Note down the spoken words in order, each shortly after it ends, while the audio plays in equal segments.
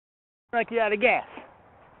Like you're out of gas.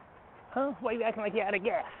 Huh? Why are you acting like you're out of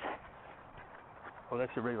gas? Oh,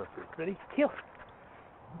 that's your regular food. Ready? Heel.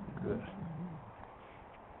 Good.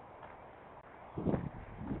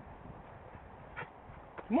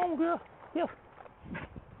 Come on, girl. Heel.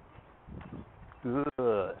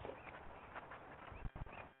 Good.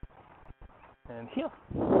 And heel.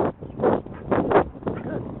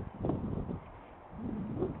 Good.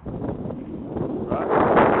 Right.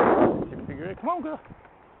 Chicken figure eight. Come on, girl.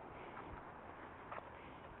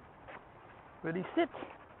 Ready, sit.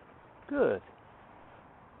 Good.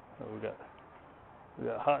 Oh, we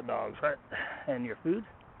got hot dogs, right? And your food.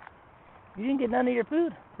 You didn't get none of your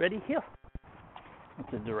food. Ready, heel.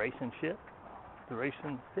 It's a duration shift.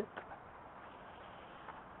 Duration sit.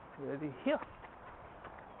 Ready, heel.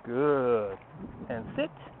 Good. And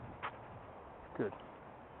sit. Good.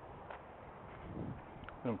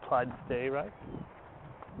 Implied stay, right?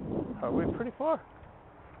 Are we pretty far?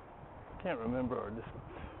 I can't remember our distance.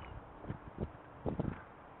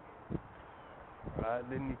 Right,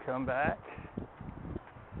 then you come back.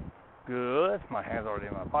 Good. My hand's already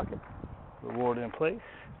in my pocket. Reward in place.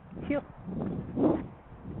 Heel.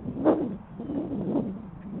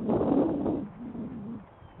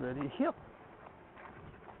 Ready, heel.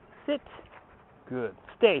 Sit. Good.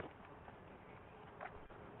 Stay.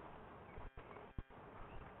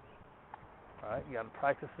 Alright, you gotta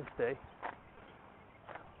practice to stay.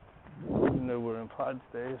 You know we're implied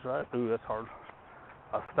stays, right? Ooh, that's hard.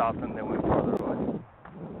 I stopped and then went farther away.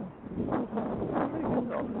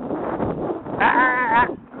 Ah!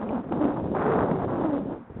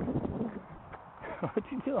 What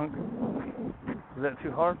you doing? Is that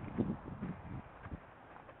too hard?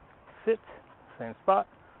 Sit, same spot,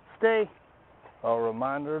 stay. A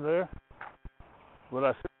reminder there. What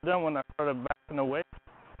I should have done when I started backing away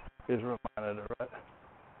is reminded it, right?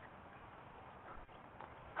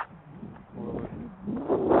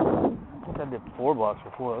 I think I did 4 blocks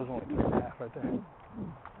before. That was only 2.5 right there.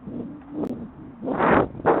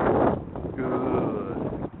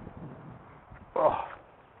 Good. Oh.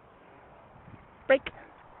 Break.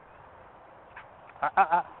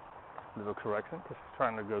 Little correction because she's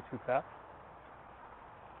trying to go too fast.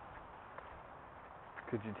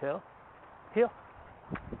 Could you tell? Heel.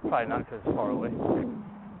 Probably not because it's far away.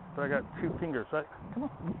 But I got 2 fingers, right? Come on.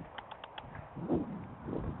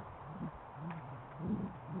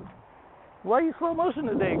 Why are you slow motion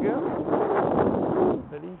today, girl?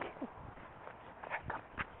 Ready?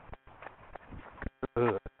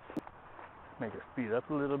 Good. Make her speed up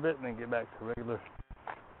a little bit and then get back to regular.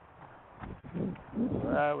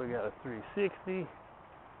 Alright, we got a 360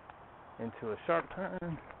 into a sharp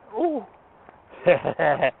turn. Oh!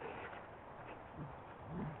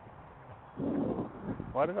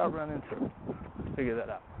 Why did I run into it? Let's figure that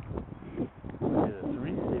out. Did a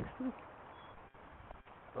 360.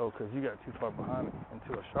 Oh, because you got too far behind me.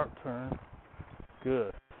 Into a sharp turn.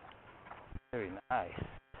 Good. Very nice.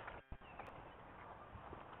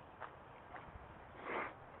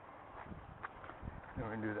 Then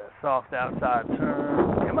we're going to do that soft outside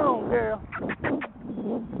turn. Come on, girl.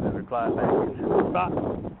 Never glide back into the spot.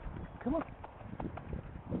 Come on.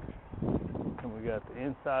 And we got the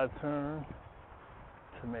inside turn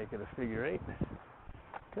to make it a figure 8.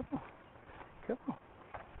 Come on. Come on.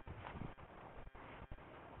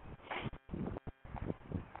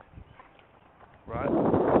 Right.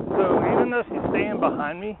 So even though she's staying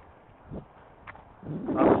behind me,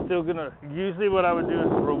 I'm still gonna, usually what I would do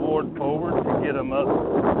is reward forward to get them up.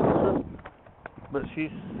 But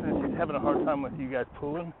since she's having a hard time with you guys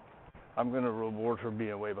pulling, I'm gonna reward her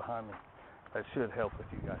being way behind me. That should help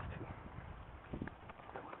with you guys too.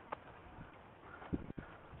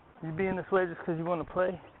 You being this way just because you want to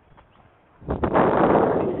play?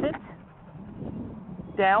 Sit.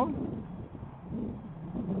 Down.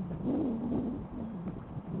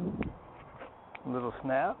 Little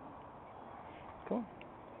snap. Come on.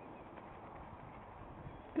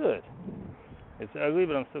 Good. It's ugly,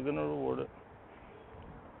 but I'm still going to reward it.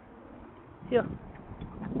 Yeah.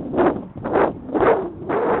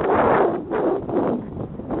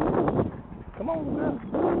 Come on, girl.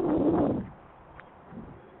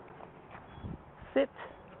 Sit.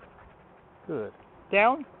 Good.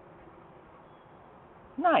 Down.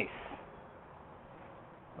 Nice.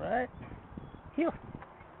 Right. Here.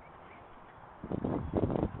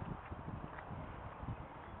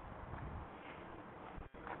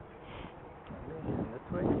 This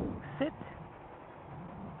way. Sit.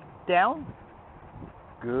 Down.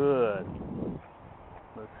 Good.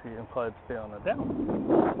 Let's see, implied stay on the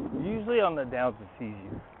down. Usually on the downs it's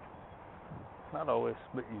easier. Not always,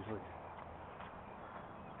 but usually.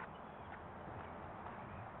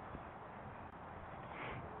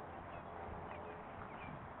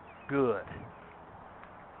 Good.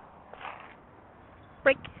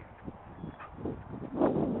 Break.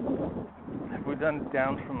 Have we done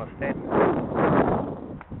downs from a stand?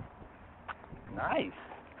 Nice.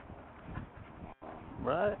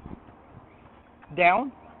 Right.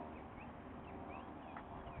 Down.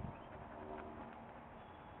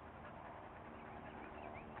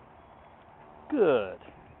 Good.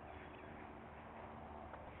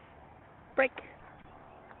 Break. Let's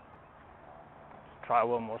try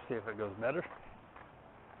one more, see if it goes better.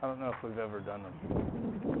 I don't know if we've ever done them.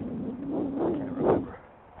 I can't remember.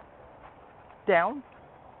 Down.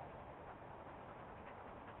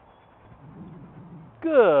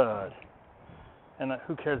 Good. And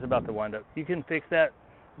who cares about the wind up? You can fix that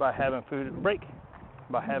by having food break,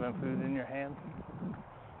 by having food in your hands,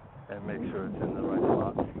 and make sure it's in the right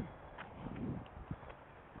spot.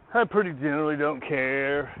 I pretty generally don't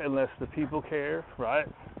care unless the people care, right?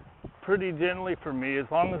 Pretty generally for me, as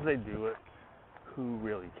long as they do it, who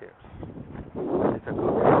really cares? It's a good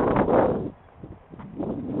game.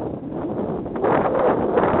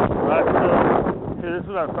 Right, so this is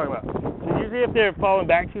what I was talking about. So usually if they're falling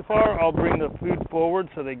back too far, I'll bring the food forward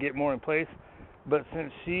so they get more in place. But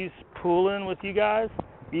since she's pulling with you guys,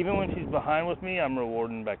 even when she's behind with me, I'm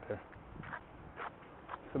rewarding back there.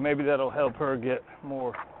 So maybe that'll help her get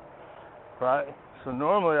more, right? So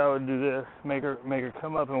normally I would do this, make her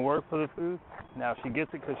come up and work for the food. Now she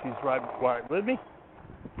gets it because she's right with me.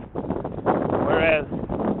 Whereas,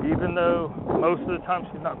 even though most of the time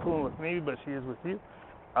she's not pulling with me, but she is with you,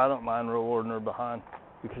 I don't mind rewarding her behind,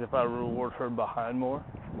 because if I reward her behind more,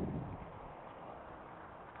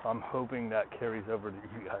 I'm hoping that carries over to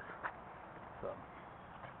you guys. So,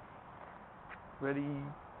 ready,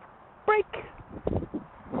 break.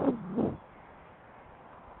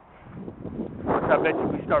 I bet you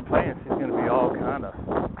if we start playing, she's going to be all kind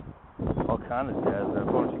of jazzed up,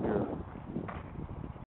 won't you?